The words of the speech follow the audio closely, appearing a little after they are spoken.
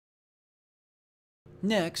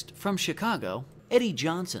Next, from Chicago, Eddie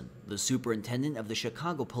Johnson, the superintendent of the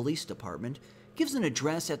Chicago Police Department, gives an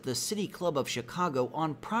address at the City Club of Chicago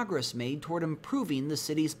on progress made toward improving the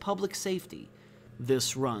city's public safety.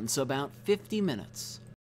 This runs about 50 minutes.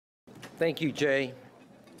 Thank you, Jay.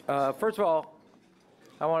 First of all,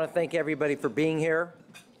 I want to thank everybody for being here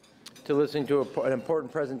to listen to an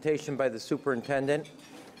important presentation by the superintendent.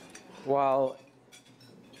 While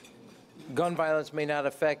gun violence may not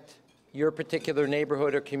affect your particular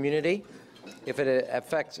neighborhood or community, if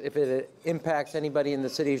it impacts anybody in the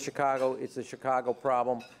city of Chicago, it's a Chicago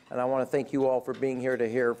problem. And I want to thank you all for being here to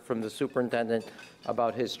hear from the superintendent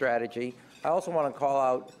about his strategy. I also want to call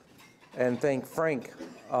out and thank Frank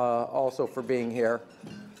also for being here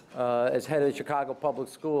as head of Chicago Public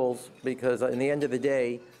Schools, because in the end of the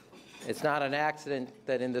day, it's not an accident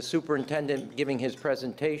that in the superintendent giving his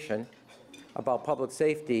presentation about public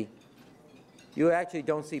safety, you actually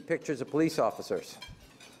don't see pictures of police officers.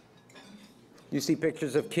 You see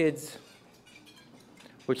pictures of kids,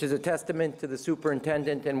 which is a testament to the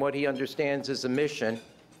superintendent and what he understands as the mission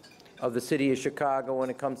of the city of Chicago when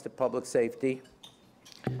it comes to public safety,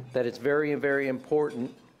 that it's very, very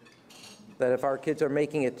important that if our kids are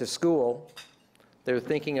making it to school, they're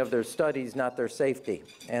thinking of their studies, not their safety.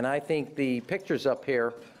 And I think the pictures up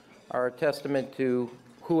here are a testament to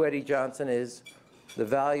who Eddie Johnson is, the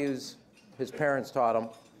values his parents taught him,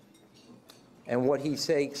 and what he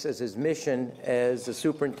takes as his mission as the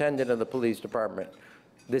superintendent of the police department.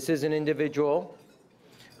 This is an individual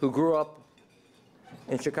who grew up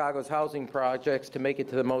in Chicago's housing projects to make it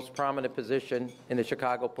to the most prominent position in the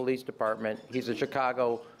Chicago Police Department. He's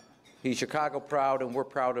Chicago proud, and we're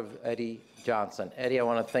proud of Eddie Johnson. Eddie, I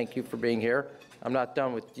want to thank you for being here. I'm not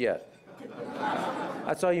done with yet.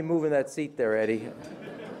 I saw you moving that seat there, Eddie.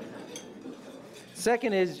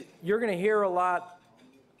 Second is, you're going to hear a lot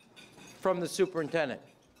from the superintendent.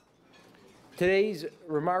 Today's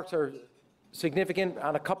remarks are significant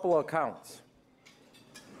on a couple of accounts.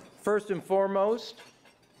 First and foremost,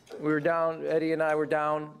 Eddie and I were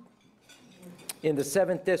down in the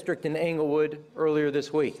 7th District in Englewood earlier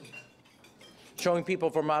this week, showing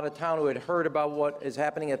people from out of town who had heard about what is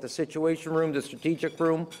happening at the Situation Room, the Strategic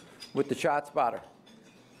Room, with the shot spotter.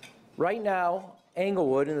 Right now,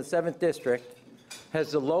 Englewood in the 7th District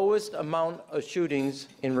has the lowest amount of shootings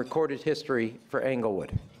in recorded history for Englewood.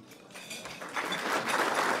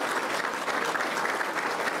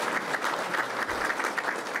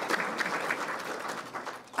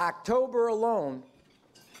 October alone,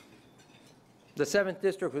 the 7th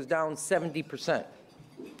District was down 70%.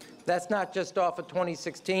 That's not just off of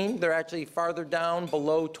 2016, they're actually farther down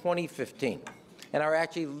below 2015, and are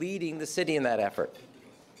actually leading the city in that effort.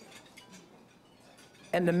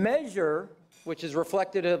 And the measure, which is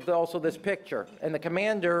reflected of also this picture, and the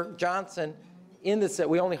commander, Johnson, in the set,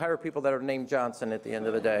 we only hire people that are named Johnson at the end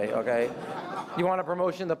of the day, okay? You want a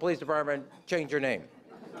promotion in the police department, change your name.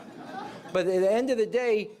 But at the end of the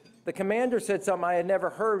day, the commander said something I had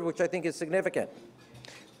never heard, which I think is significant.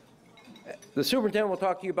 The superintendent will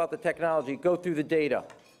talk to you about the technology, go through the data.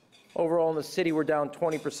 Overall in the city, we're down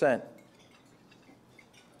 20%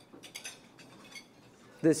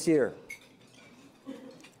 this year.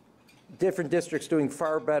 Different districts doing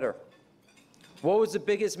far better. What was the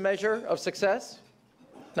biggest measure of success?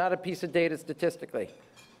 Not a piece of data statistically.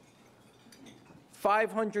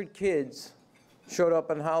 500 kids showed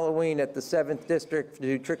up on Halloween at the 7th District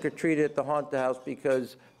to trick-or-treat at the haunted house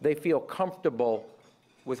because they feel comfortable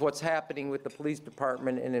with what's happening with the police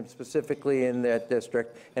department and specifically in that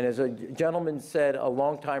district. And as a gentleman said, a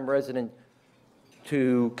longtime resident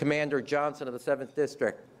to Commander Johnson of the 7th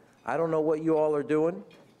District, I don't know what you all are doing,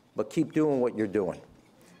 but keep doing what you're doing.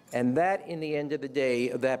 And that, in the end of the day,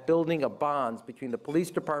 that building of bonds between the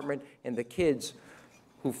police department and the kids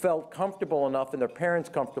who felt comfortable enough and their parents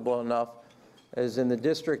comfortable enough, as in the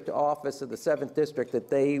district office of the 7th District, that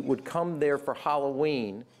they would come there for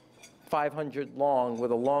Halloween, 500 long,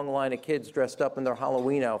 with a long line of kids dressed up in their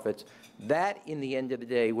Halloween outfits. That, in the end of the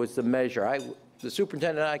day, was the measure. The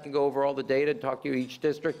superintendent and I can go over all the data and talk to you each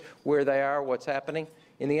district, where they are, what's happening.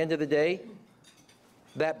 In the end of the day,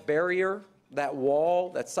 that barrier, that wall,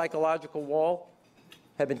 that psychological wall,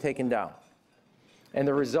 have been taken down. And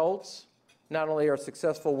the results not only are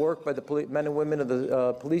successful work by the men and women of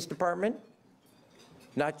the police department,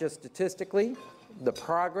 not just statistically, the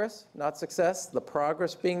progress, not success, the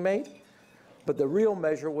progress being made, but the real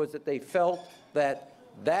measure was that they felt that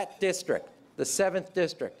that district, the 7th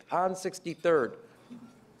District on 63rd,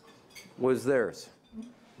 was theirs.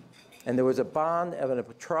 And there was a bond of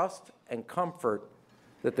a trust and comfort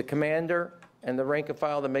that the commander and the rank and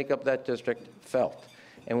file that make up that district felt.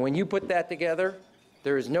 And when you put that together,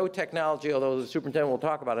 There is no technology, although the superintendent will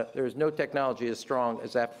talk about it, there is no technology as strong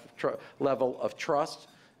as that level of trust,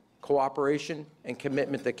 cooperation, and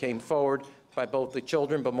commitment that came forward by both the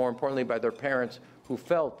children, but more importantly by their parents, who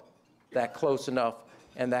felt that close enough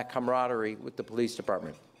and that camaraderie with the police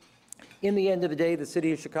department. In the end of the day, the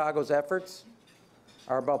city of Chicago's efforts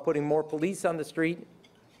are about putting more police on the street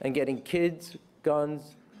and getting kids,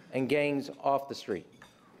 guns, and gangs off the street,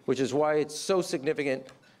 which is why it's so significant.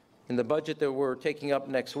 In the budget that we're taking up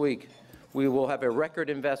next week, we will have a record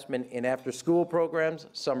investment in after-school programs,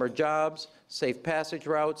 summer jobs, safe passage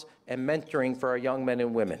routes, and mentoring for our young men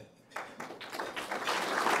and women.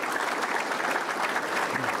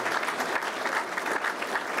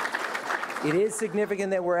 It is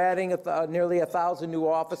significant that we're adding nearly 1,000 new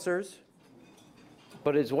officers,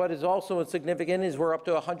 but what is also significant is we're up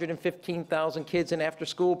to 115,000 kids in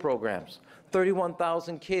after-school programs,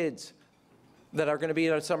 31,000 kids that are going to be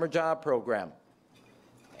in a summer job program,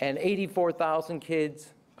 and 84,000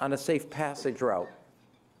 kids on a safe passage route.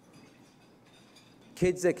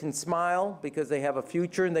 Kids that can smile because they have a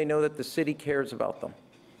future and they know that the city cares about them.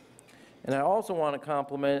 And I also want to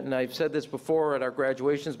compliment, and I've said this before at our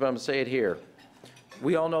graduations, but I'm going to say it here.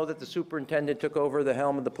 We all know that the superintendent took over the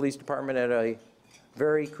helm of the police department at a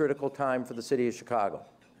very critical time for the city of Chicago.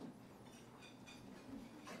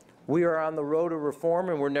 We are on the road to reform,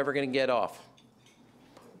 and we're never going to get off.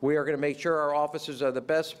 We are going to make sure our officers are the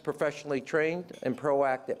best professionally trained and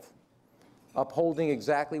proactive, upholding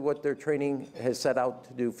exactly what their training has set out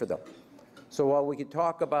to do for them. So while we could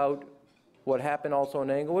talk about what happened also in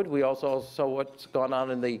Englewood, we also saw what's gone on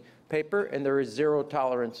in the paper, and there is zero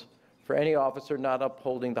tolerance for any officer not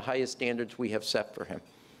upholding the highest standards we have set for him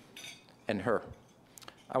and her.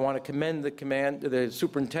 I want to commend the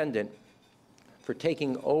superintendent for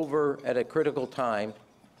taking over at a critical time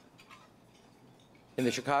in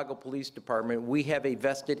the Chicago Police Department. We have a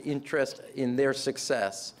vested interest in their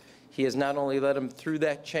success. He has not only led them through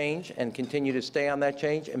that change and continue to stay on that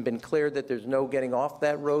change and been clear that there's no getting off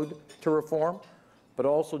that road to reform, but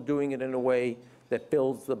also doing it in a way that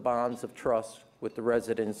builds the bonds of trust with the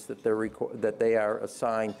residents that they are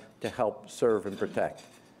assigned to help serve and protect.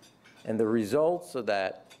 And the results of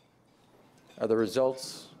that are the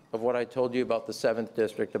results of what I told you about the 7th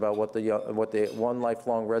District, about what the one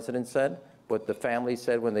lifelong resident said, what the family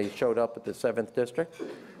said when they showed up at the 7th District,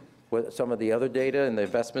 what some of the other data and the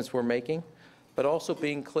investments we're making, but also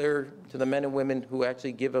being clear to the men and women who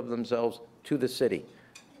actually give of themselves to the city,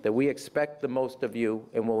 that we expect the most of you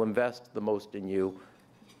and will invest the most in you,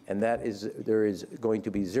 and that is, there is going to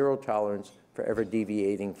be zero tolerance for ever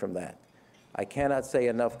deviating from that. I cannot say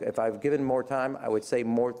enough. If I've given more time, I would say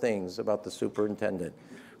more things about the superintendent,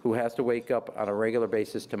 who has to wake up on a regular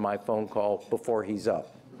basis to my phone call before he's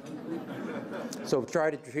up. So try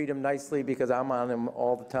to treat him nicely, because I'm on him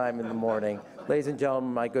all the time in the morning. Ladies and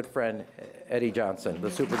gentlemen, my good friend, Eddie Johnson, the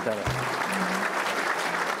superintendent.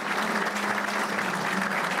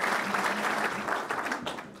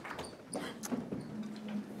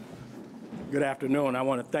 Good afternoon. I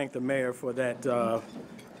want to thank the mayor for that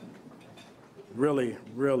really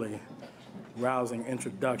rousing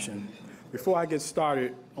introduction. Before I get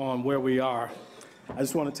started on where we are, I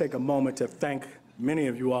just want to take a moment to thank many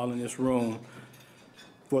of you all in this room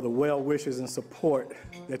for the well wishes and support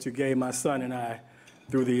that you gave my son and I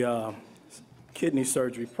through the kidney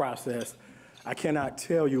surgery process. I cannot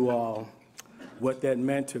tell you all what that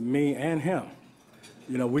meant to me and him.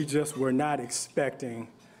 You know, we just were not expecting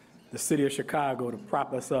the city of Chicago to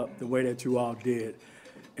prop us up the way that you all did.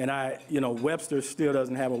 And Webster still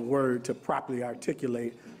doesn't have a word to properly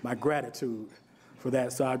articulate my gratitude for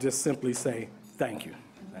that. So I'll just simply say thank you.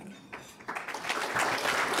 Thank you.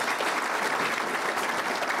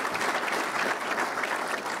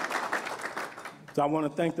 So I want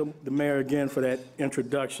to thank the mayor again for that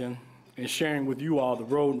introduction and sharing with you all the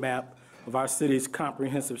roadmap of our city's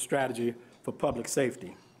comprehensive strategy for public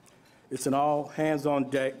safety. It's an all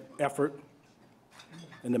hands-on-deck effort,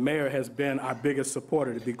 and the mayor has been our biggest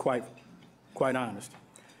supporter, to be quite honest.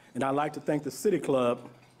 And I'd like to thank the City Club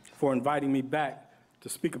for inviting me back to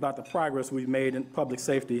speak about the progress we've made in public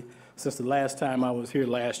safety since the last time I was here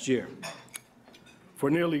last year.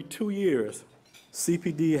 For nearly 2 years,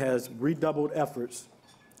 CPD has redoubled efforts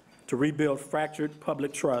to rebuild fractured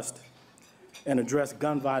public trust and address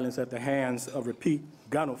gun violence at the hands of repeat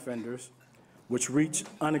gun offenders, which reached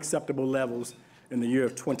unacceptable levels in the year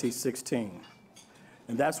of 2016.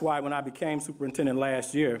 And that's why when I became superintendent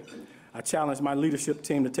last year, I challenged my leadership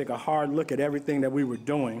team to take a hard look at everything that we were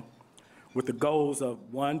doing with the goals of,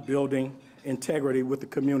 one, building integrity with the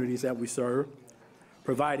communities that we serve,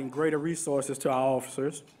 providing greater resources to our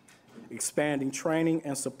officers, expanding training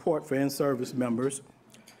and support for in-service members,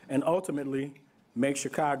 and ultimately make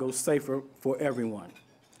Chicago safer for everyone.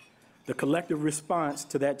 The collective response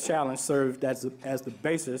to that challenge served as the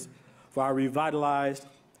basis for our revitalized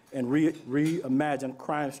and reimagined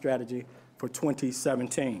crime strategy for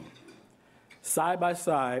 2017. Side by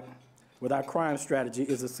side with our crime strategy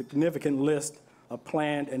is a significant list of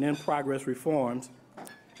planned and in-progress reforms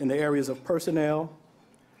in the areas of personnel,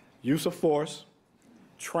 use of force,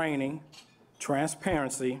 training,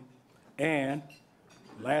 transparency, and,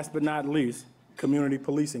 last but not least, community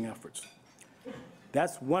policing efforts.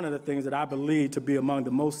 That's one of the things that I believe to be among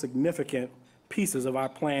the most significant pieces of our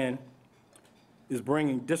plan is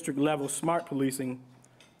bringing district-level smart policing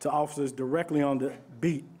to officers directly on the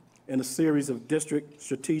beat in a series of district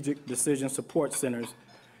strategic decision support centers.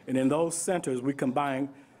 And in those centers, we combine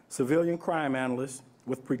civilian crime analysts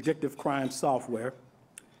with predictive crime software,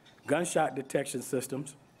 gunshot detection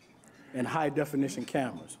systems, and high-definition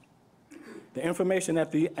cameras. The information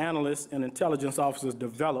that the analysts and intelligence officers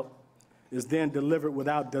develop is then delivered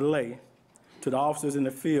without delay to the officers in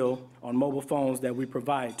the field on mobile phones that we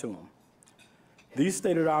provide to them. These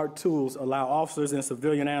state-of-the-art tools allow officers and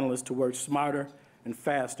civilian analysts to work smarter and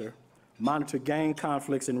faster, monitor gang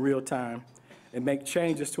conflicts in real time, and make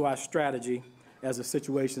changes to our strategy as the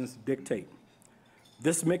situations dictate.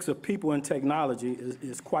 This mix of people and technology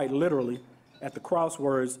is quite literally at the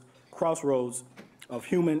crossroads of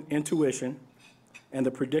human intuition and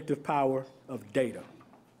the predictive power of data.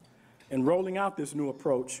 In rolling out this new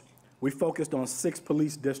approach, we focused on 6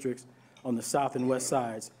 police districts on the south and west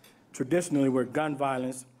sides, traditionally where gun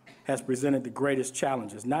violence has presented the greatest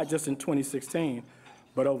challenges, not just in 2016,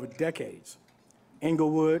 but over decades.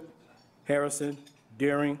 Inglewood, Harrison,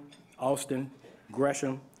 Deering, Austin,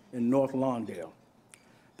 Gresham, and North Lawndale.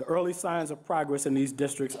 The early signs of progress in these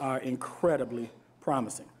districts are incredibly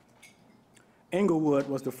promising. Inglewood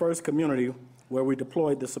was the first community where we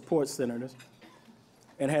deployed the support centers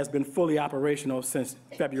and has been fully operational since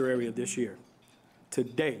February of this year.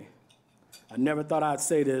 Today, I never thought I'd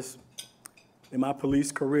say this in my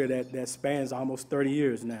police career that spans almost 30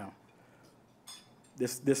 years now.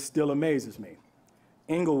 This still amazes me.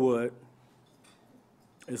 Inglewood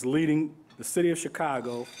is leading the city of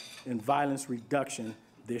Chicago in violence reduction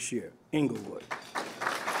this year. Inglewood.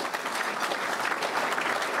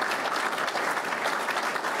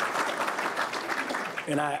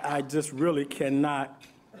 And I just really cannot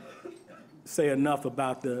say enough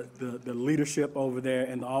about the leadership over there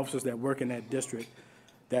and the officers that work in that district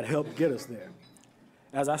that helped get us there.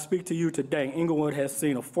 As I speak to you today, Inglewood has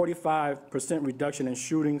seen a 45% reduction in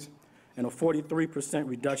shootings and a 43%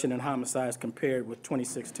 reduction in homicides compared with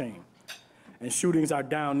 2016. And shootings are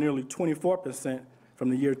down nearly 24% from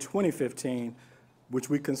the year 2015, which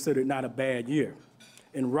we considered not a bad year.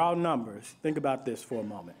 In raw numbers, think about this for a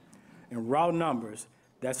moment. In raw numbers,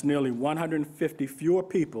 that's nearly 150 fewer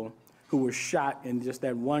people who were shot in just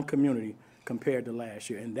that one community compared to last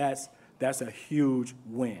year, and that's a huge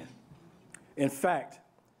win. In fact,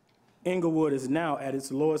 Inglewood is now at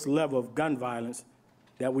its lowest level of gun violence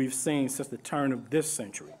that we've seen since the turn of this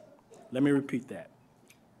century. Let me repeat that.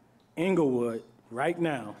 Inglewood, right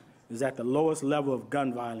now, is at the lowest level of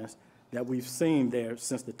gun violence that we've seen there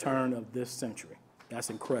since the turn of this century. That's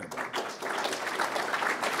incredible.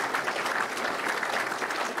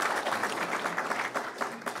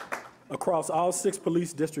 Across all 6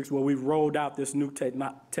 police districts where we've rolled out this new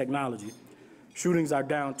technology, shootings are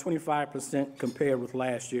down 25% compared with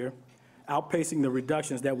last year, outpacing the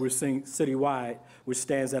reductions that we're seeing citywide, which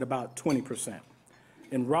stands at about 20%.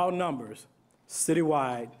 In raw numbers,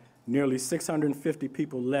 citywide, nearly 650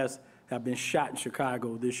 people less have been shot in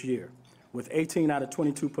Chicago this year, with 18 out of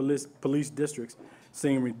 22 police districts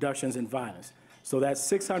seeing reductions in violence. So that's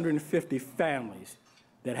 650 families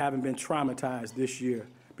that haven't been traumatized this year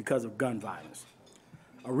because of gun violence.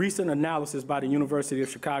 A recent analysis by the University of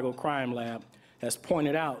Chicago Crime Lab has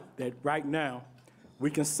pointed out that right now, we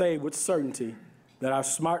can say with certainty that our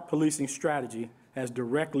smart policing strategy has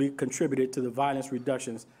directly contributed to the violence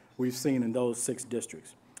reductions we've seen in those 6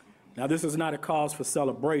 districts. Now, this is not a cause for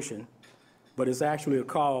celebration, but it's actually a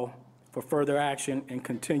call for further action and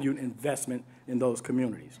continued investment in those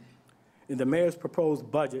communities. In the mayor's proposed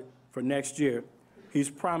budget for next year, he's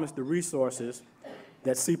promised the resources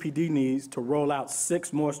that CPD needs to roll out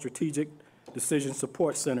 6 more strategic decision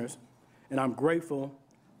support centers, and I'm grateful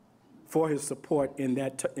for his support in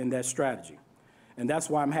that strategy. And that's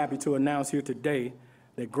why I'm happy to announce here today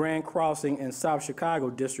that Grand Crossing and South Chicago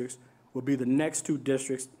districts will be the next 2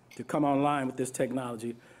 districts to come online with this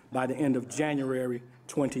technology by the end of January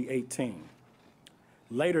 2018.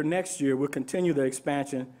 Later next year, we'll continue the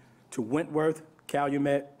expansion to Wentworth,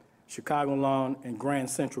 Calumet, Chicago Lawn, and Grand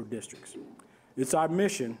Central districts. It's our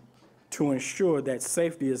mission to ensure that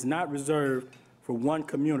safety is not reserved for one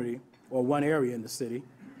community or one area in the city,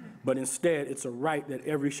 but instead it's a right that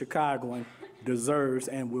every Chicagoan deserves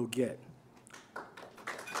and will get.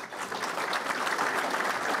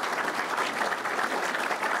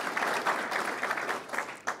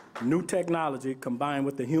 New technology combined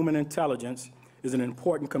with the human intelligence is an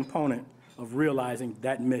important component of realizing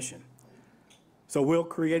that mission. So we're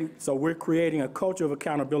creating a culture of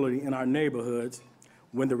accountability in our neighborhoods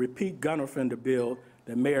when the repeat gun offender bill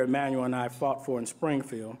that Mayor Emanuel and I fought for in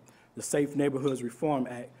Springfield, the Safe Neighborhoods Reform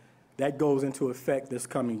Act, that goes into effect this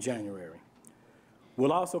coming January.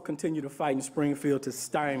 We'll also continue to fight in Springfield to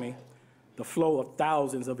stymie the flow of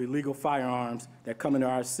thousands of illegal firearms that come into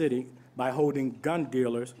our city by holding gun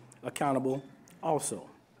dealers accountable also.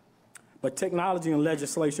 But technology and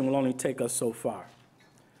legislation will only take us so far.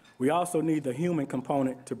 We also need the human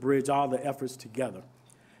component to bridge all the efforts together.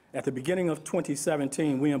 At the beginning of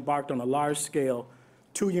 2017, we embarked on a large-scale,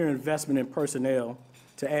 2-year investment in personnel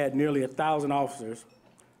to add nearly 1,000 officers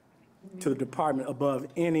to the department above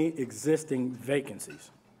any existing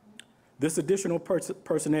vacancies. This additional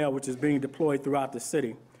personnel, which is being deployed throughout the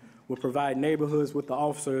city, will provide neighborhoods with the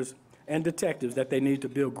officers and detectives that they need to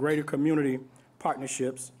build greater community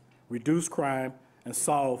partnerships, reduce crime, and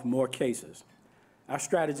solve more cases. Our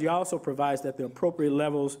strategy also provides that the appropriate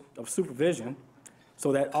levels of supervision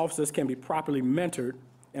so that officers can be properly mentored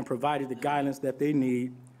and provided the guidance that they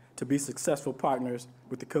need to be successful partners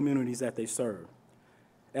with the communities that they serve.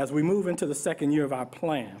 As we move into the second year of our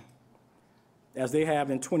plan, as they have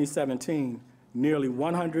in 2017, nearly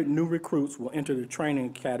 100 new recruits will enter the training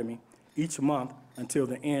academy each month until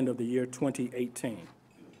the end of the year 2018.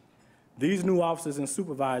 These new officers and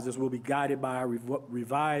supervisors will be guided by our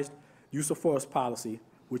revised use of force policy,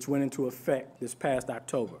 which went into effect this past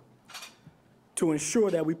October. To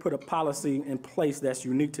ensure that we put a policy in place that's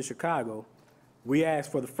unique to Chicago, we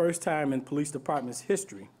asked for the first time in police department's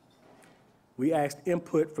history, we asked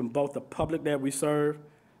input from both the public that we serve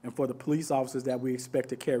and for the police officers that we expect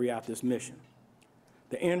to carry out this mission.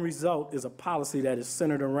 The end result is a policy that is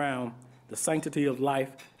centered around the sanctity of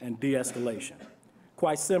life and de-escalation.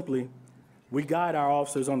 Quite simply, we guide our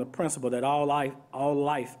officers on the principle that all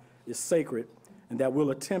life is sacred and that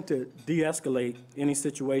we'll attempt to de-escalate any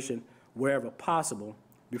situation wherever possible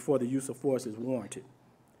before the use of force is warranted.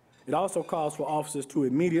 It also calls for officers to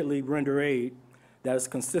immediately render aid that is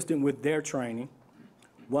consistent with their training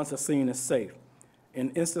once a scene is safe.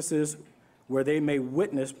 In instances where they may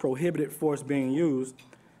witness prohibited force being used,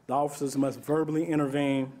 the officers must verbally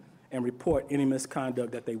intervene and report any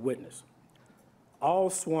misconduct that they witness.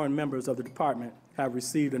 All sworn members of the department have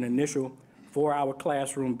received an initial 4-hour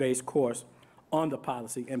classroom-based course on the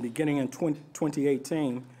policy, and beginning in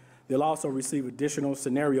 2018, they'll also receive additional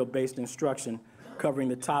scenario-based instruction covering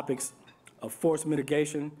the topics of force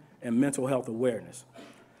mitigation and mental health awareness.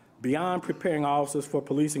 Beyond preparing officers for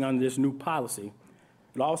policing under this new policy,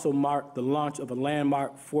 it also marked the launch of a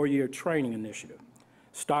landmark 4-year training initiative.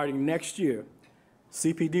 Starting next year,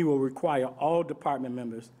 CPD will require all department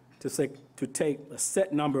members to take a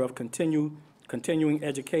set number of continuing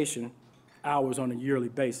education hours on a yearly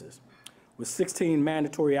basis, with 16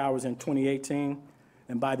 mandatory hours in 2018,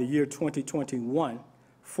 and by the year 2021,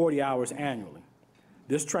 40 hours annually.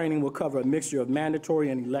 This training will cover a mixture of mandatory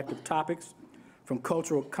and elective topics, from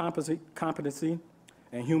cultural competency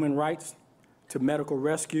and human rights to medical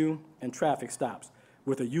rescue and traffic stops,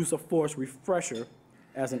 with a use of force refresher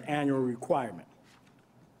as an annual requirement.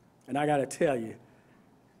 And I gotta tell you,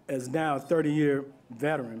 as now a 30-year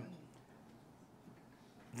veteran,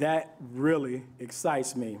 that really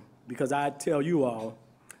excites me, because I tell you all,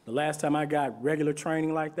 the last time I got regular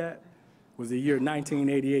training like that was the year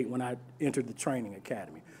 1988 when I entered the training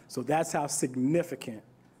academy. So that's how significant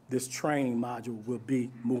this training module will be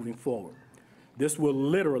moving forward. This will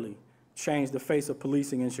literally change the face of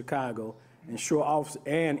policing in Chicago, ensure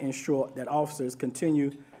that officers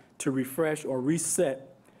continue to refresh or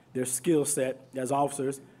reset their skill set as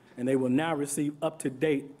officers, and they will now receive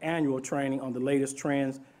up-to-date annual training on the latest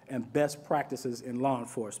trends and best practices in law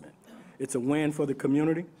enforcement. It's a win for the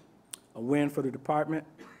community, a win for the department,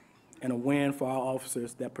 and a win for our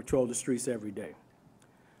officers that patrol the streets every day.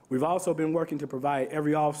 We've also been working to provide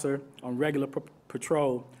every officer on regular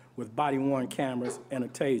patrol with body-worn cameras and a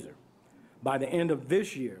taser. By the end of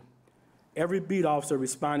this year, every beat officer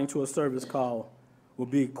responding to a service call will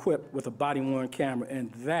be equipped with a body-worn camera,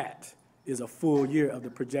 and that is a full year of the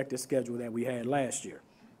projected schedule that we had last year.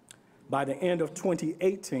 By the end of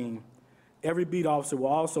 2018, every beat officer will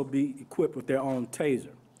also be equipped with their own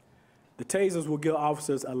taser. The tasers will give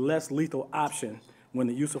officers a less lethal option when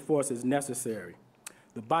the use of force is necessary.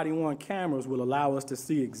 The body-worn cameras will allow us to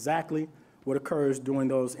see exactly what occurs during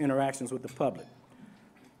those interactions with the public.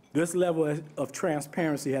 This level of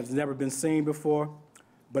transparency has never been seen before,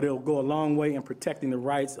 but it'll go a long way in protecting the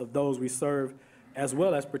rights of those we serve, as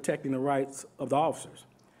well as protecting the rights of the officers.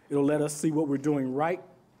 It'll let us see what we're doing right,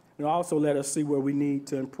 and it'll also let us see where we need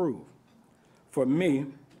to improve. For me,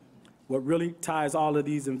 what really ties all of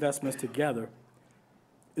these investments together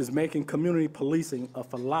is making community policing a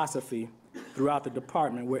philosophy throughout the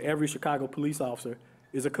department, where every Chicago police officer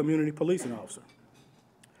is a community policing officer.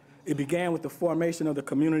 It began with the formation of the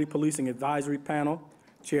Community Policing Advisory Panel,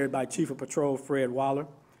 chaired by Chief of Patrol Fred Waller,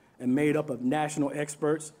 and made up of national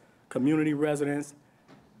experts, community residents,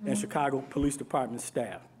 and Chicago Police Department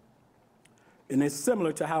staff. And it's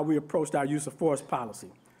similar to how we approached our use of force policy.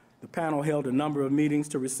 The panel held a number of meetings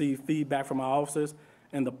to receive feedback from our officers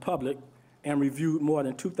and the public, and reviewed more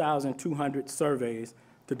than 2,200 surveys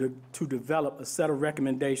to develop a set of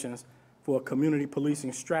recommendations for a community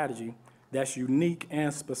policing strategy that's unique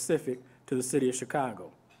and specific to the city of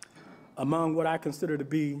Chicago. Among what I consider to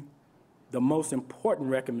be the most important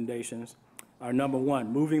recommendations are, number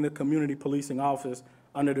one, moving the community policing office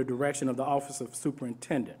under the direction of the Office of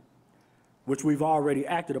Superintendent, which we've already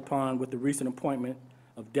acted upon with the recent appointment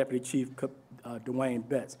of Deputy Chief Dwayne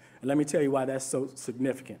Betts. And let me tell you why that's so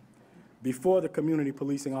significant. Before, the community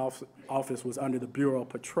policing office was under the Bureau of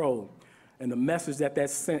Patrol, and the message that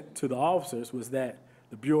sent to the officers was that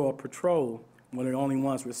the Bureau of Patrol were the only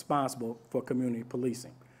ones responsible for community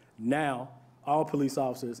policing. Now, all police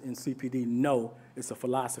officers in CPD know it's a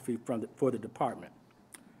philosophy for the department.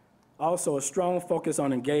 Also, a strong focus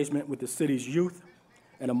on engagement with the city's youth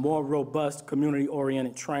and a more robust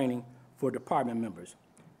community-oriented training for department members.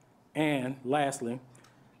 And lastly,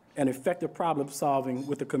 an effective problem solving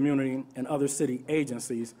with the community and other city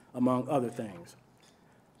agencies, among other things.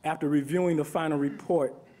 After reviewing the final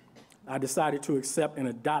report, I decided to accept and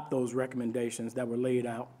adopt those recommendations that were laid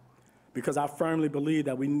out, because I firmly believe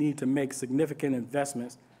that we need to make significant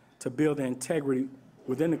investments to build the integrity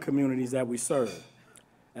within the communities that we serve.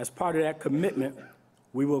 As part of that commitment,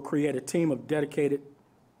 we will create a team of dedicated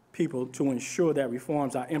people to ensure that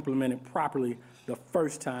reforms are implemented properly the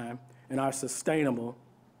first time and are sustainable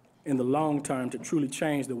in the long term to truly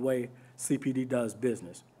change the way CPD does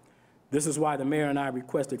business. This is why the mayor and I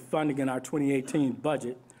requested funding in our 2018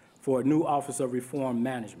 budget for a new Office of Reform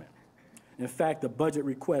Management. In fact, the budget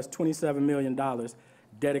requests $27 million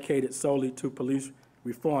dedicated solely to police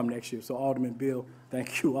reform next year. So, Alderman Bill,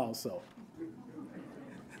 thank you also.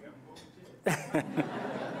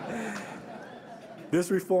 This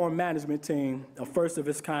reform management team, a first of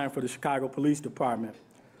its kind for the Chicago Police Department,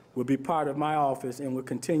 will be part of my office and will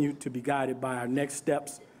continue to be guided by our next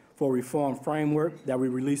steps for reform framework that we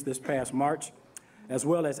released this past March, as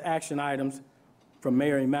well as action items from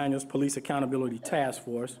Mayor Emanuel's Police Accountability Task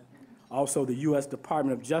Force, also the U.S.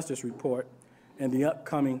 Department of Justice report, and the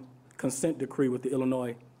upcoming consent decree with the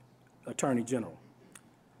Illinois Attorney General.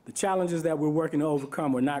 The challenges that we're working to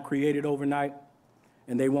overcome were not created overnight,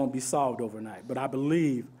 and they won't be solved overnight. But I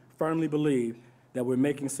firmly believe, that we're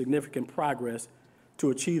making significant progress to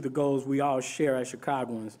achieve the goals we all share as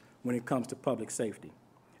Chicagoans when it comes to public safety.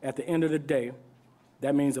 At the end of the day,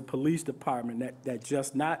 that means a police department that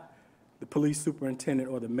just not the police superintendent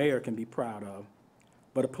or the mayor can be proud of,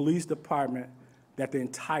 but a police department that the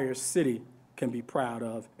entire city can be proud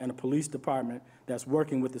of, and a police department that's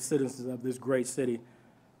working with the citizens of this great city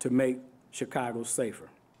to make Chicago safer.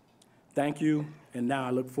 Thank you, and now I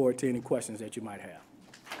look forward to any questions that you might have.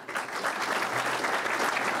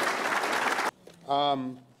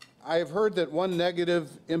 I have heard that one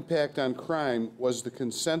negative impact on crime was the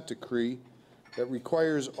consent decree that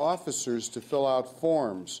requires officers to fill out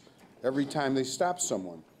forms every time they stop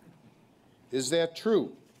someone. Is that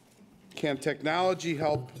true? Can technology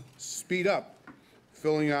help speed up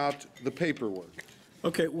filling out the paperwork?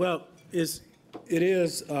 Okay, well, it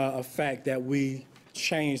is a fact that we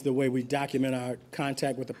changed the way we document our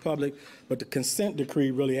contact with the public, but the consent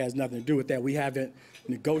decree really has nothing to do with that. We haven't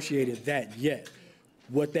negotiated that yet.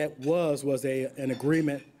 What that was an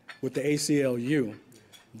agreement with the ACLU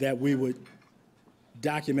that we would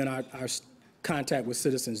document our contact with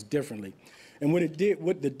citizens differently. And what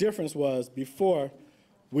the difference was, before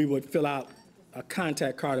we would fill out a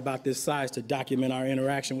contact card about this size to document our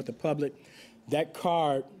interaction with the public, that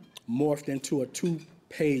card morphed into a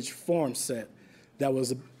 2-page form set that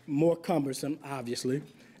was more cumbersome, obviously,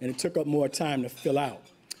 and it took up more time to fill out.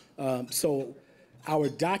 So our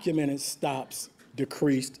documented stops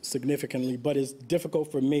decreased significantly, but it's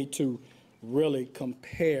difficult for me to really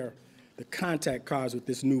compare the contact cards with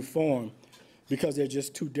this new form because they're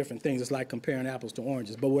just two different things. It's like comparing apples to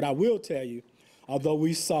oranges. But what I will tell you, although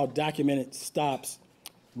we saw documented stops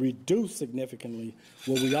reduce significantly,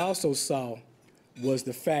 what we also saw was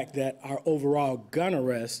the fact that our overall gun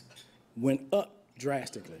arrests went up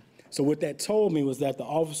drastically. So what that told me was that the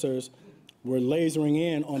officers were lasering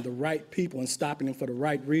in on the right people and stopping them for the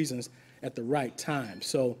right reasons at the right time.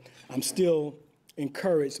 So I'm still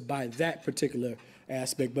encouraged by that particular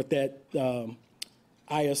aspect, but that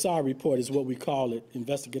ISR report is what we call it,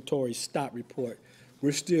 investigatory stop report.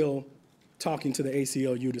 We're still talking to the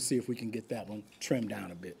ACLU to see if we can get that one trimmed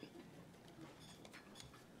down a bit.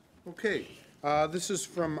 Okay, this is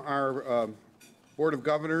from our Board of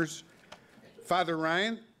Governors. Father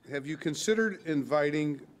Ryan, have you considered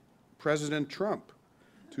inviting President Trump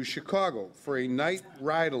to Chicago for a night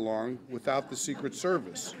ride-along without the Secret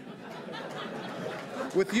Service?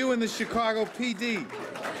 With you and the Chicago PD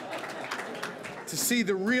to see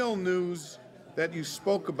the real news that you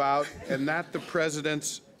spoke about and not the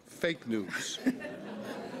president's fake news?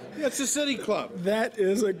 It's a city club. That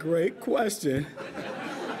is a great question.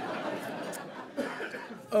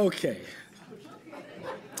 Okay.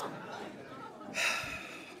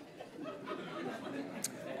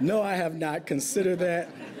 No, I have not considered that.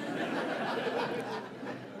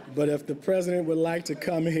 But if the president would like to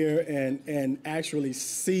come here and actually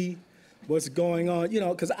see what's going on, you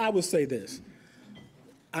know, because I would say this.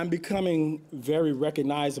 I'm becoming very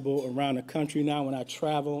recognizable around the country now when I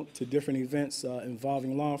travel to different events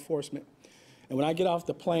involving law enforcement. And when I get off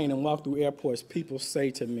the plane and walk through airports, people say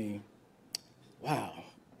to me, wow,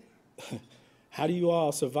 how do you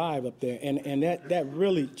all survive up there? And that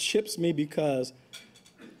really chips me because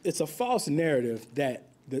it's a false narrative that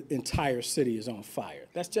the entire city is on fire.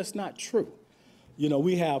 That's just not true. You know,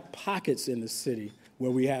 we have pockets in the city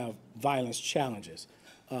where we have violence challenges.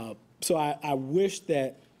 So I wish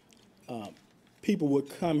that people would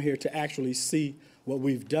come here to actually see what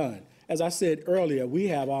we've done. As I said earlier, we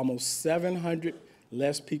have almost 700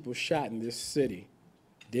 less people shot in this city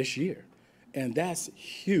this year. And that's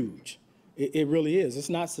huge. It really is. It's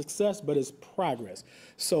not success, but it's progress.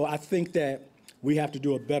 So I think that we have to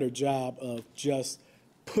do a better job of just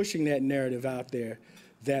pushing that narrative out there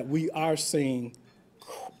that we are seeing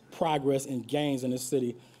progress and gains in the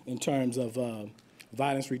city in terms of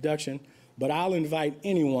violence reduction. But I'll invite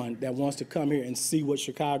anyone that wants to come here and see what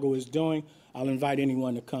Chicago is doing. I'll invite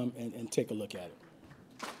anyone to come and take a look at it.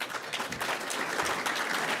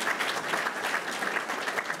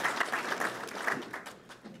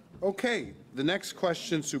 Okay, the next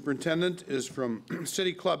question, Superintendent, is from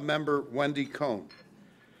City Club member Wendy Cohn.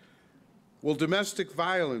 Will domestic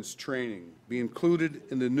violence training be included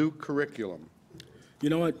in the new curriculum? You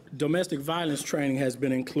know what? Domestic violence training has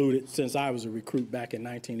been included since I was a recruit back in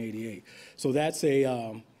 1988. So that's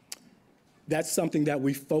something that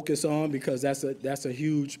we focus on because that's a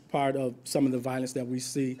huge part of some of the violence that we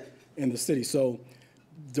see in the city. So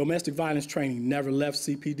domestic violence training never left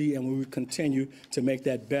CPD, and we will continue to make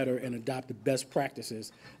that better and adopt the best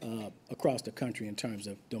practices across the country in terms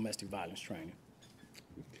of domestic violence training.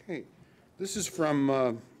 Okay. This is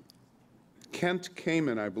from Kent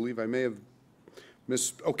Kamen, I believe. I may have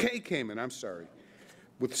Kay Kamen, I'm sorry,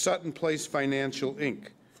 with Sutton Place Financial, Inc.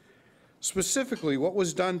 Specifically, what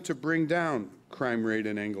was done to bring down crime rate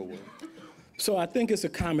in Englewood? So I think it's a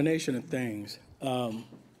combination of things.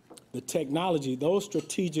 The technology, those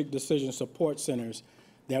strategic decision support centers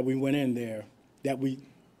that we went in there, that we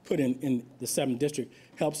put in the 7th District,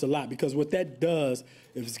 helps a lot because what that does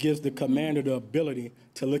is gives the commander the ability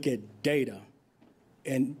to look at data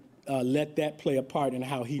and let that play a part in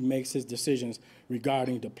how he makes his decisions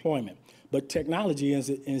regarding deployment. But technology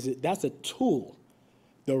that's a tool.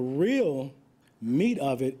 The real meat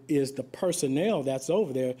of it is the personnel that's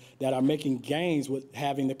over there that are making gains with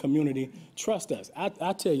having the community trust us.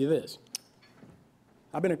 I tell you this,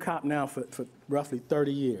 I've been a cop now for roughly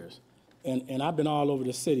 30 years, and I've been all over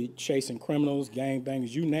the city chasing criminals,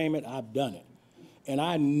 gangbangers, you name it, I've done it. And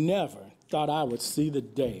I never thought I would see the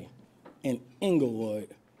day in Englewood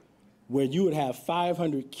where you would have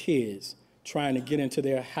 500 kids trying to get into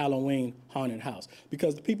their Halloween haunted house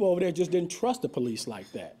because the people over there just didn't trust the police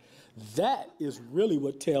like that. That is really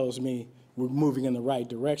what tells me we're moving in the right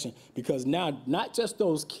direction because now not just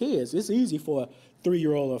those kids, it's easy for a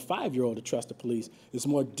 3-year-old or a 5-year-old to trust the police. It's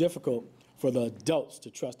more difficult for the adults to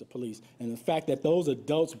trust the police. And the fact that those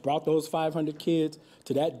adults brought those 500 kids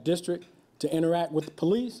to that district to interact with the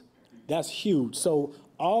police, that's huge. So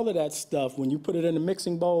all of that stuff, when you put it in the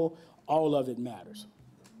mixing bowl, all of it matters.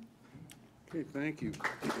 Okay, thank you.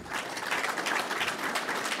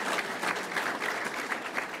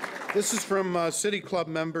 This is from City Club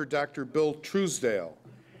member Dr. Bill Truesdale,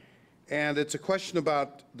 and it's a question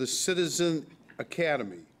about the Citizen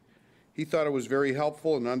Academy. He thought it was very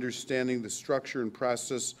helpful in understanding the structure and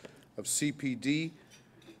process of CPD.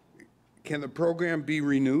 Can the program be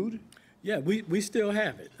renewed? Yeah, we still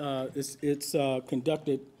have it. It's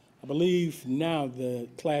conducted, I believe now the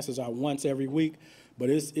classes are once every week, but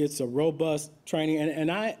it's a robust training, and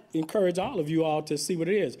I encourage all of you all to see what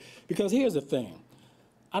it is. Because here's the thing,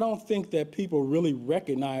 I don't think that people really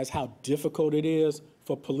recognize how difficult it is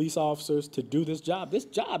for police officers to do this job. This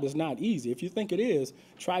job is not easy. If you think it is,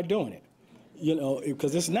 try doing it,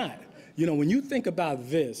 because it's not. When you think about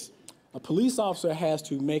this, a police officer has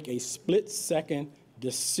to make a split-second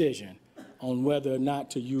decision on whether or not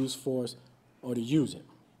to use force or to use it.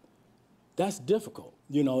 That's difficult.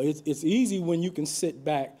 It's easy when you can sit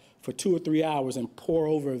back for 2 or 3 hours and pore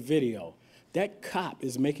over a video. That cop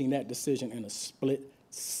is making that decision in a split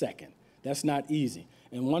second. That's not easy.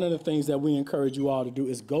 And one of the things that we encourage you all to do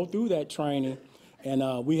is go through that training,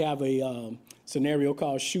 and we have a scenario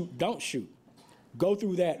called shoot, don't shoot. Go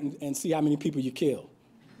through that and see how many people you kill.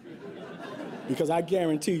 Because I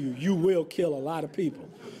guarantee you, you will kill a lot of people.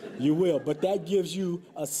 You will, but that gives you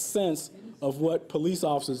a sense of what police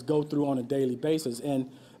officers go through on a daily basis.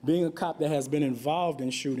 And being a cop that has been involved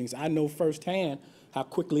in shootings, I know firsthand how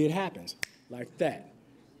quickly it happens, like that.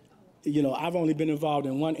 I've only been involved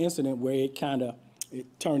in one incident where it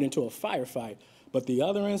turned into a firefight, but the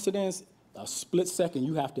other incidents, a split second,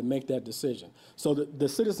 you have to make that decision. So the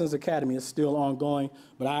Citizens Academy is still ongoing,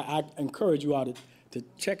 but I encourage you all to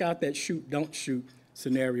check out that shoot, don't shoot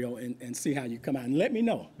scenario and see how you come out, and let me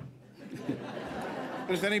know.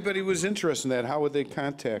 If anybody was interested in that, how would they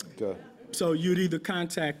contact? So you'd either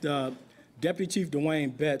contact Deputy Chief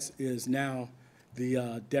Dwayne Betts is now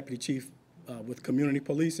the Deputy Chief with Community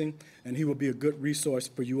Policing, and he will be a good resource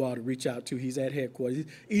for you all to reach out to. He's at headquarters. He's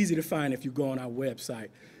easy to find if you go on our website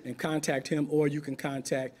and contact him, or you can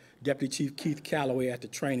contact Deputy Chief Keith Calloway at the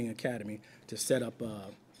Training Academy to set up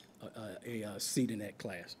a seat in that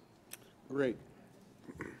class. Great.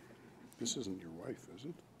 This isn't your wife, is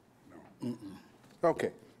it? No. Mm-mm.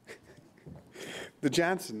 Okay. The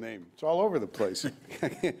Johnson name, it's all over the place.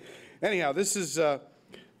 Anyhow, this is a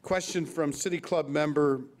question from City Club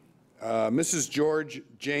member Mrs. George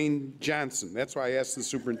Jane Johnson. That's why I asked the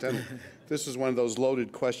superintendent. This is one of those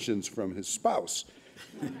loaded questions from his spouse.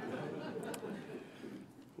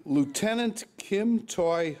 Lieutenant Kim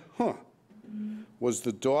Toy was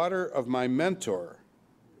the daughter of my mentor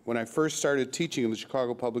when I first started teaching in the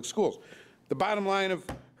Chicago Public Schools. The bottom line of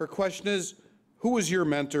her question is, who was your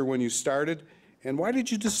mentor when you started, and why did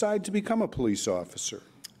you decide to become a police officer?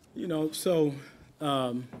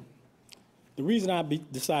 The reason I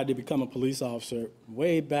decided to become a police officer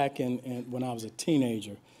way back when I was a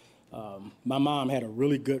teenager, my mom had a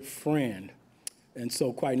really good friend, and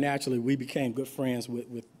so quite naturally we became good friends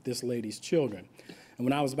with this lady's children. And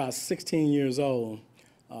when I was about 16 years old,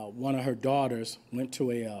 one of her daughters went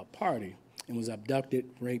to a party and was abducted,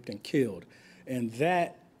 raped, and killed. And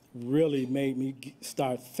that really made me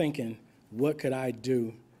start thinking, what could I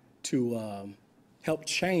do to help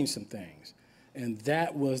change some things? And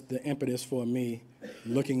that was the impetus for me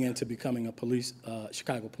looking into becoming a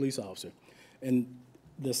Chicago police officer. And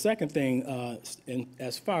the second thing,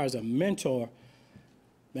 as far as a mentor,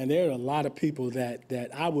 man, there are a lot of people that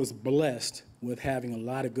I was blessed with having a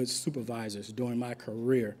lot of good supervisors during my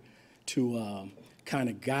career to kind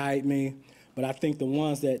of guide me. But I think the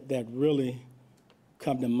ones that really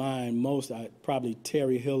come to mind most are probably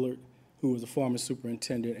Terry Hillard, who was a former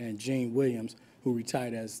superintendent, and Gene Williams, who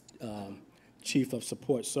retired as Chief of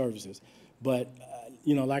Support Services. But,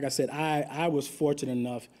 like I said, I was fortunate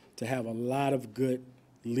enough to have a lot of good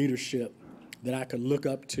leadership that I could look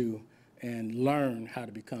up to and learn how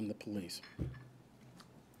to become the police.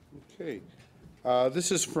 Okay.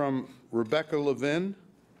 This is from Rebecca Levin,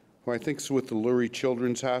 who I think is with the Lurie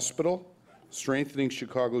Children's Hospital, strengthening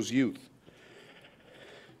Chicago's youth.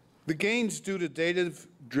 The gains due to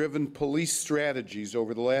data-driven police strategies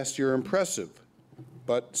over the last year are impressive,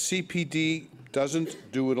 but CPD doesn't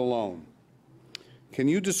do it alone. Can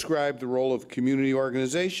you describe the role of community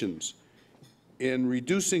organizations in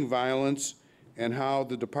reducing violence and how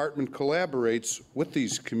the department collaborates with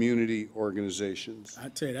these community organizations? I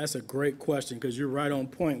tell you, that's a great question, because you're right on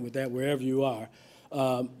point with that wherever you are.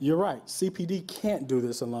 You're right, CPD can't do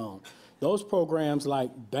this alone. Those programs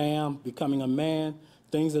like BAM, Becoming a Man,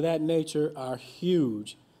 things of that nature are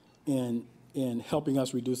huge in helping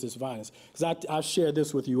us reduce this violence. Because I've shared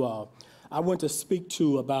this with you all. I went to speak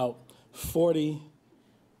to about 40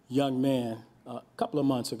 young men a couple of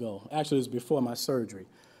months ago. Actually, it was before my surgery.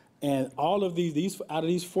 And all of these out of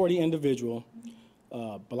these 40 individuals,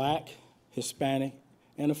 black, Hispanic,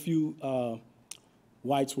 and a few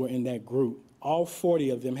whites were in that group. All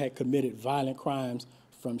 40 of them had committed violent crimes,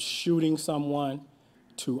 from shooting someone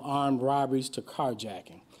to armed robberies to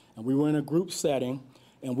carjacking. And we were in a group setting,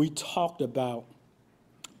 and we talked about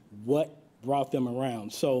what brought them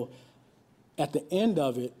around. So at the end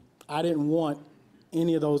of it, I didn't want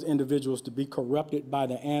any of those individuals to be corrupted by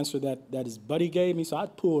the answer that his buddy gave me. So I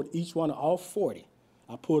pulled each one of all 40.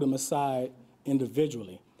 I pulled them aside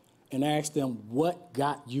individually and asked them, what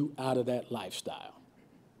got you out of that lifestyle?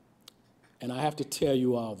 And I have to tell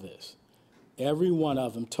you all this. Every one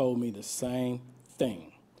of them told me the same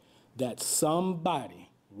thing, that somebody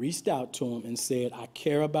reached out to them and said, I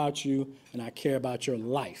care about you and I care about your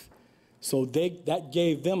life. So that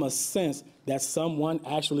gave them a sense that someone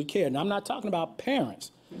actually cared. And I'm not talking about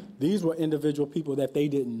parents. These were individual people that they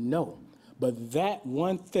didn't know. But that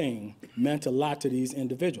one thing meant a lot to these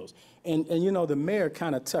individuals. And you know, the mayor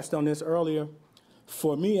kind of touched on this earlier.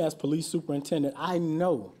 For me as police superintendent, I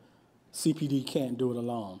know CPD can't do it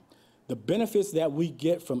alone. The benefits that we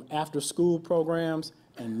get from after-school programs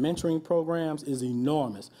and mentoring programs is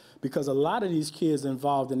enormous, because a lot of these kids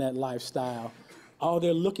involved in that lifestyle, all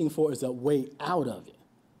they're looking for is a way out of it.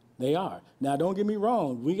 They are. Now, don't get me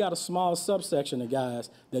wrong. We got a small subsection of guys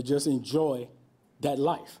that just enjoy that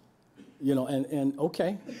life, you know, and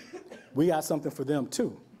okay, we got something for them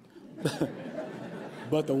too.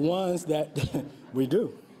 But the ones that we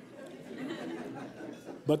do.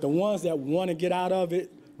 But the ones that want to get out of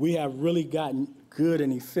it, we have really gotten good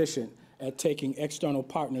and efficient at taking external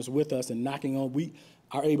partners with us and knocking on. We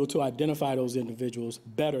are able to identify those individuals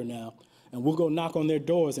better now, and we'll go knock on their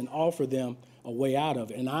doors and offer them a way out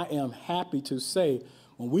of it. And I am happy to say,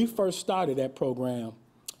 when we first started that program,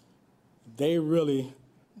 they really,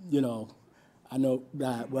 you know, I know,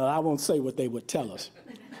 well, I won't say what they would tell us,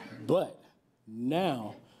 but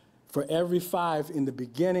now, for every 5 in the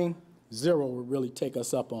beginning, 0 would really take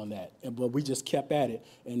us up on that. But we just kept at it.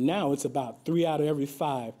 And now it's about 3 out of every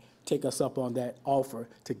 5 take us up on that offer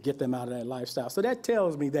to get them out of that lifestyle. So that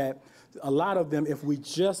tells me that a lot of them, if we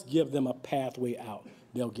just give them a pathway out,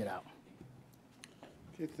 they'll get out.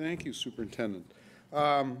 Okay, thank you, Superintendent.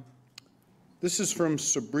 This is from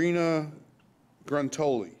Sabrina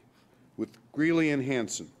Gruntoli with Greeley and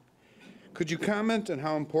Hanson. Could you comment on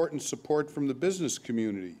how important support from the business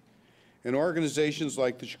community and organizations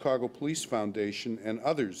like the Chicago Police Foundation and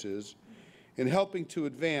others is in helping to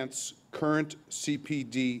advance current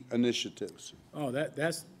CPD initiatives? Oh,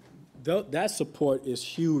 that support is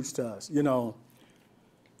huge to us. You know,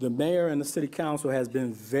 the mayor and the city council has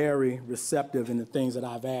been very receptive in the things that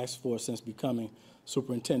I've asked for since becoming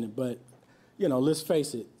superintendent. But, you know, let's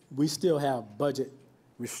face it, we still have budget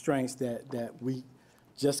restraints that we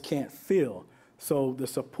just can't fill. So the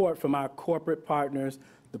support from our corporate partners,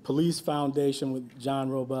 the Police Foundation with John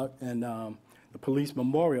Roebuck and the Police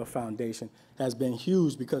Memorial Foundation has been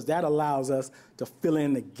huge, because that allows us to fill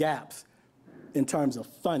in the gaps in terms of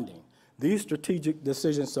funding. These strategic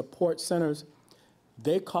decision support centers,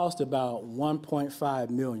 they cost about $1.5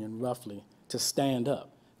 million roughly to stand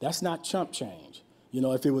up. That's not chump change. You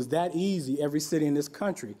know, if it was that easy, every city in this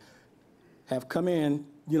country have come in,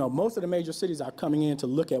 you know, most of the major cities are coming in to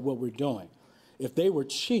look at what we're doing. If they were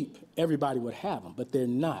cheap, everybody would have them, but they're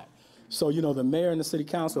not. So, you know, the mayor and the city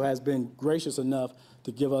council has been gracious enough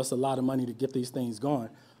to give us a lot of money to get these things going.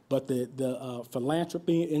 But the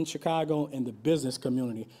philanthropy in Chicago and the business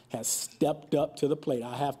community has stepped up to the plate,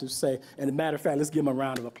 I have to say. And as a matter of fact, let's give them a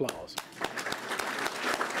round of applause.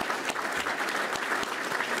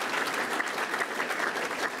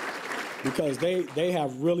 Because they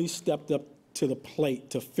have really stepped up to the plate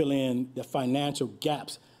to fill in the financial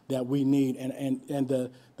gaps that we need. And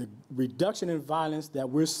the reduction in violence that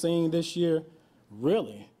we're seeing this year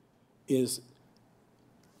really is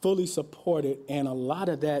fully supported, and a lot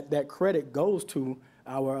of that credit goes to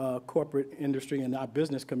our corporate industry and our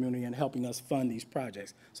business community in helping us fund these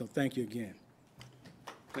projects. So thank you again.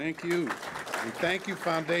 Thank you. And thank you,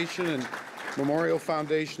 Foundation and Memorial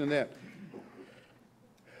Foundation and that.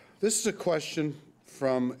 This is a question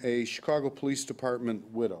from a Chicago Police Department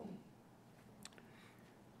widow.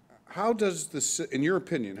 How does in your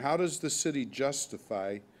opinion, how does the city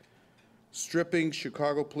justify stripping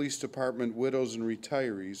Chicago Police Department widows and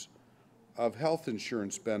retirees of health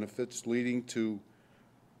insurance benefits, leading to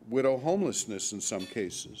widow homelessness in some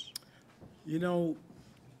cases? You know,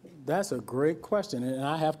 that's a great question, and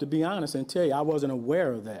I have to be honest and tell you, I wasn't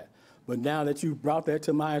aware of that. But now that you brought that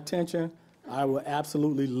to my attention, I will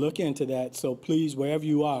absolutely look into that. So please, wherever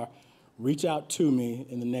you are, reach out to me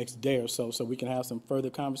in the next day or so we can have some further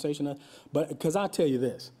conversation. But because I'll tell you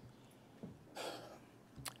this,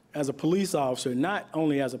 as a police officer, not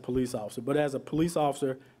only as a police officer, but as a police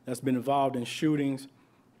officer that's been involved in shootings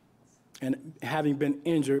and having been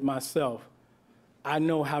injured myself, I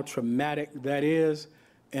know how traumatic that is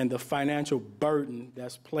and the financial burden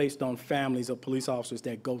that's placed on families of police officers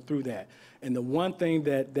that go through that. And the one thing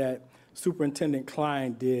that Superintendent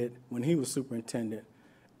Klein did when he was superintendent,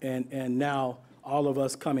 and now all of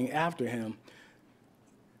us coming after him,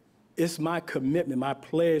 it's my commitment, my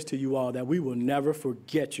pledge to you all that we will never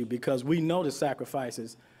forget you, because we know the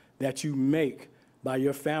sacrifices that you make by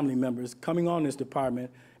your family members coming on this department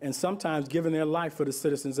and sometimes giving their life for the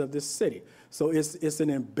citizens of this city. So it's an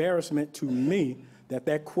embarrassment to me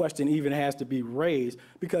that question even has to be raised,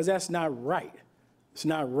 because that's not right. It's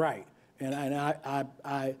not right. And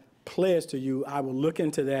I pledge to you, I will look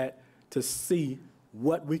into that to see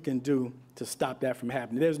what we can do to stop that from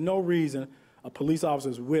happening. There's no reason a police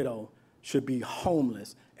officer's widow should be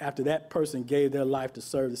homeless after that person gave their life to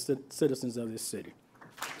serve the citizens of this city.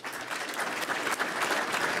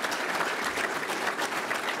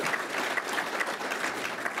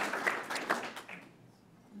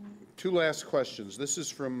 Two last questions. This is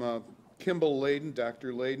from Kimball Layden,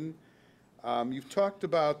 Dr. Layden. You've talked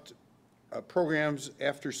about programs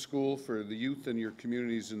after school for the youth in your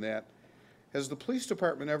communities and that. Has the police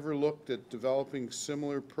department ever looked at developing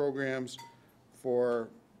similar programs for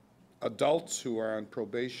adults who are on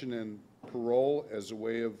probation and parole as a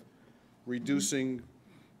way of reducing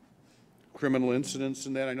criminal incidents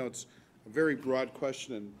and that? I know it's a very broad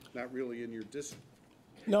question and not really in your district.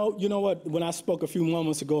 No, you know what? When I spoke a few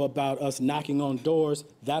moments ago about us knocking on doors,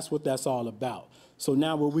 that's what that's all about. So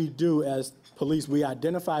now what we do as police, we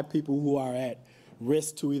identify people who are at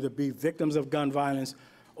risk to either be victims of gun violence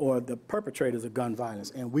or the perpetrators of gun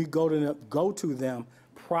violence, and we go to them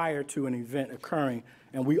prior to an event occurring,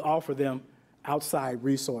 and we offer them outside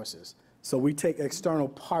resources. So we take external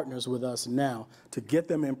partners with us now to get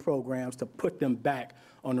them in programs to put them back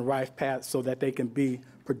on the right path so that they can be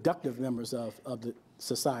productive members of the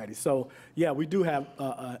society. So yeah, we do have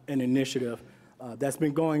an initiative that's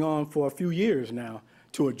been going on for a few years now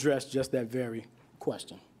to address just that very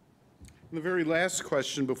question. And the very last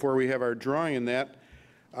question before we have our drawing in that,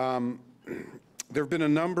 there have been a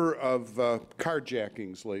number of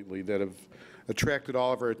carjackings lately that have attracted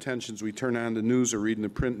all of our attentions. We turn on the news or read in the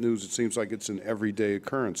print news, it seems like it's an everyday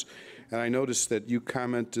occurrence. And I noticed that you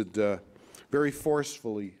commented very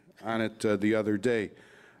forcefully on it the other day.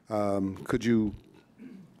 Could you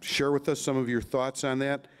share with us some of your thoughts on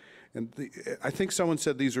that? And I think someone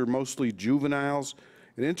said these are mostly juveniles.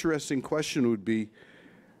 An interesting question would be,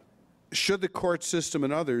 should the court system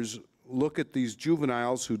and others look at these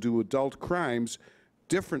juveniles who do adult crimes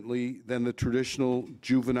differently than the traditional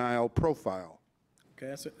juvenile profile?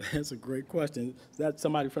 Okay, that's a great question. Is that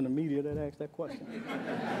somebody from the media that asked that question?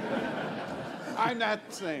 I'm not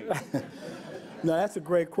saying. No, that's a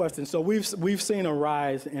great question. So we've seen a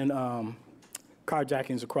rise in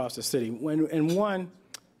carjackings across the city. And one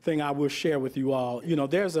thing I will share with you all, you know,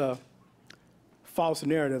 there's a false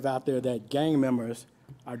narrative out there that gang members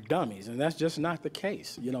are dummies, and that's just not the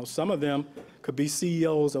case. You know, some of them could be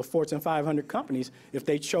CEOs of Fortune 500 companies if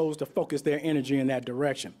they chose to focus their energy in that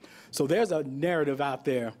direction. So there's a narrative out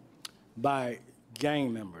there by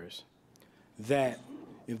gang members that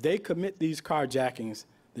if they commit these carjackings,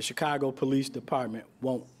 the Chicago Police Department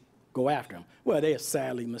won't go after them. Well, they are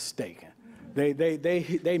sadly mistaken.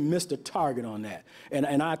 They missed a target on that.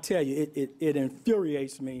 And I tell you, it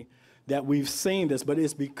infuriates me that we've seen this, but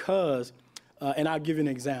it's because, and I'll give you an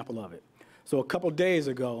example of it. So a couple days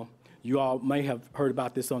ago, you all may have heard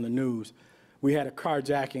about this on the news. We had a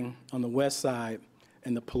carjacking on the west side,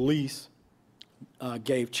 and the police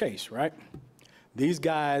gave chase, right? These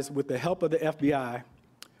guys, with the help of the FBI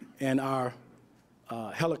and our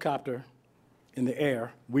helicopter in the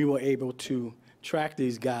air, we were able to track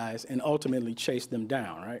these guys and ultimately chase them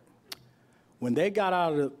down, right? When they got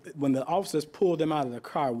out of when the officers pulled them out of the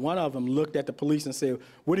car, one of them looked at the police and said,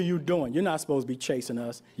 "What are you doing? You're not supposed to be chasing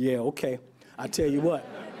us." "Yeah, okay. I tell you what,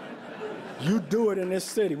 you do it in this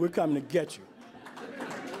city, we're coming to get you."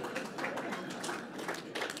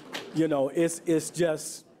 You know, it's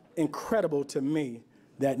just incredible to me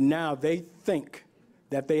that now they think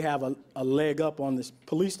that they have a leg up on this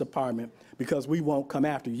police department because we won't come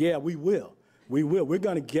after you. Yeah, we will. We will. We're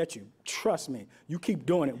going to get you. Trust me. You keep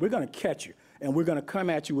doing it, we're going to catch you, and we're going to come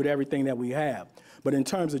at you with everything that we have. But in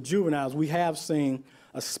terms of juveniles, we have seen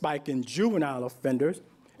a spike in juvenile offenders.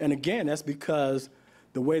 And again, that's because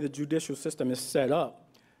the way the judicial system is set up,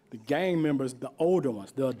 The gang members, the older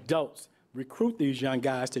ones, the adults, recruit these young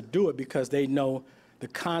guys to do it because they know the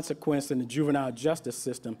consequence in the juvenile justice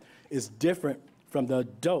system is different from the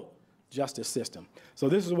adult justice system. So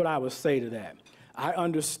this is what I would say to that. I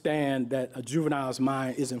understand that a juvenile's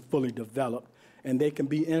mind isn't fully developed and they can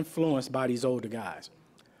be influenced by these older guys.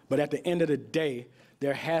 But at the end of the day,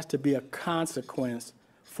 there has to be a consequence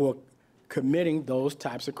for committing those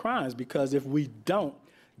types of crimes, because if we don't,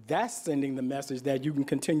 that's sending the message that you can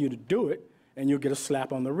continue to do it and you'll get a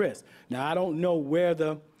slap on the wrist. Now, I don't know where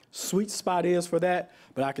the sweet spot is for that,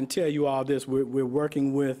 but I can tell you all this. We're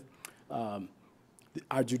working with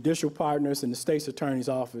our judicial partners in the state's attorney's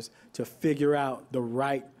office to figure out the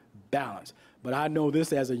right balance. But I know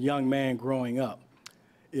this as a young man growing up.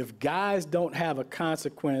 If guys don't have a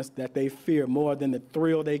consequence that they fear more than the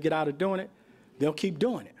thrill they get out of doing it, they'll keep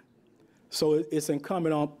doing it. So it's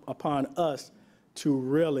incumbent upon us to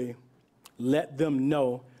really let them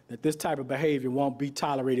know that this type of behavior won't be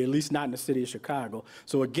tolerated, at least not in the city of Chicago.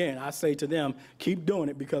 So again, I say to them, keep doing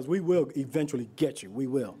it because we will eventually get you. We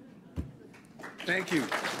will. Thank you.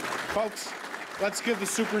 Folks, let's give the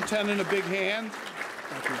superintendent a big hand.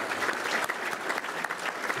 Thank you.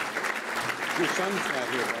 Your son's not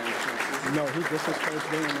here, by any chance? No, this is his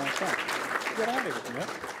first day in my son. Get out of here, man.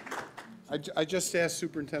 I just asked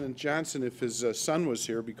Superintendent Johnson if his son was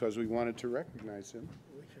here because we wanted to recognize him.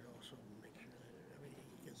 We should also make sure that everything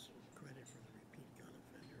gets credit for the repeat gun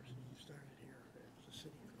offenders. He started here as a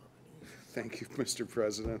city club. Thank you, Mr.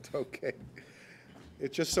 President. Okay.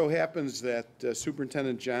 It just so happens that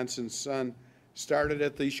Superintendent Johnson's son started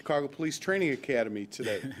at the Chicago Police Training Academy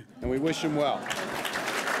today, and we wish him well.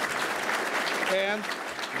 And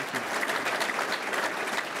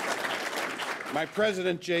my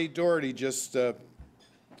president, Jay Doherty, just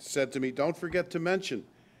said to me, don't forget to mention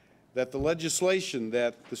that the legislation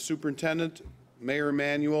that the superintendent, Mayor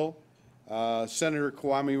Emanuel, Senator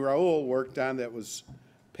Kwame Raoul worked on that was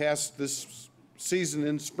passed this season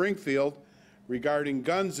in Springfield regarding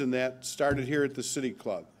guns and that started here at the City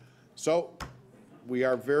Club. So we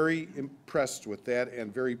are very impressed with that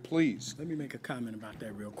and very pleased. Let me make a comment about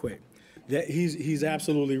that real quick. He's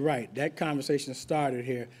absolutely right. That conversation started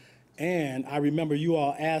here. And I remember you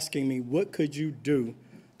all asking me, what could you do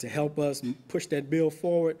to help us push that bill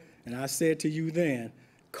forward? And I said to you then,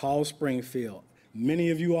 call Springfield. Many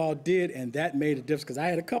of you all did, and that made a difference, because I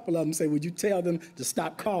had a couple of them say, would you tell them to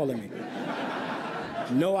stop calling me?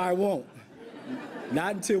 No, I won't.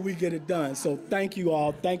 Not until we get it done. So thank you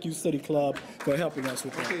all. Thank you, City Club, for helping us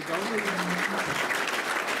with that. Okay, don't leave.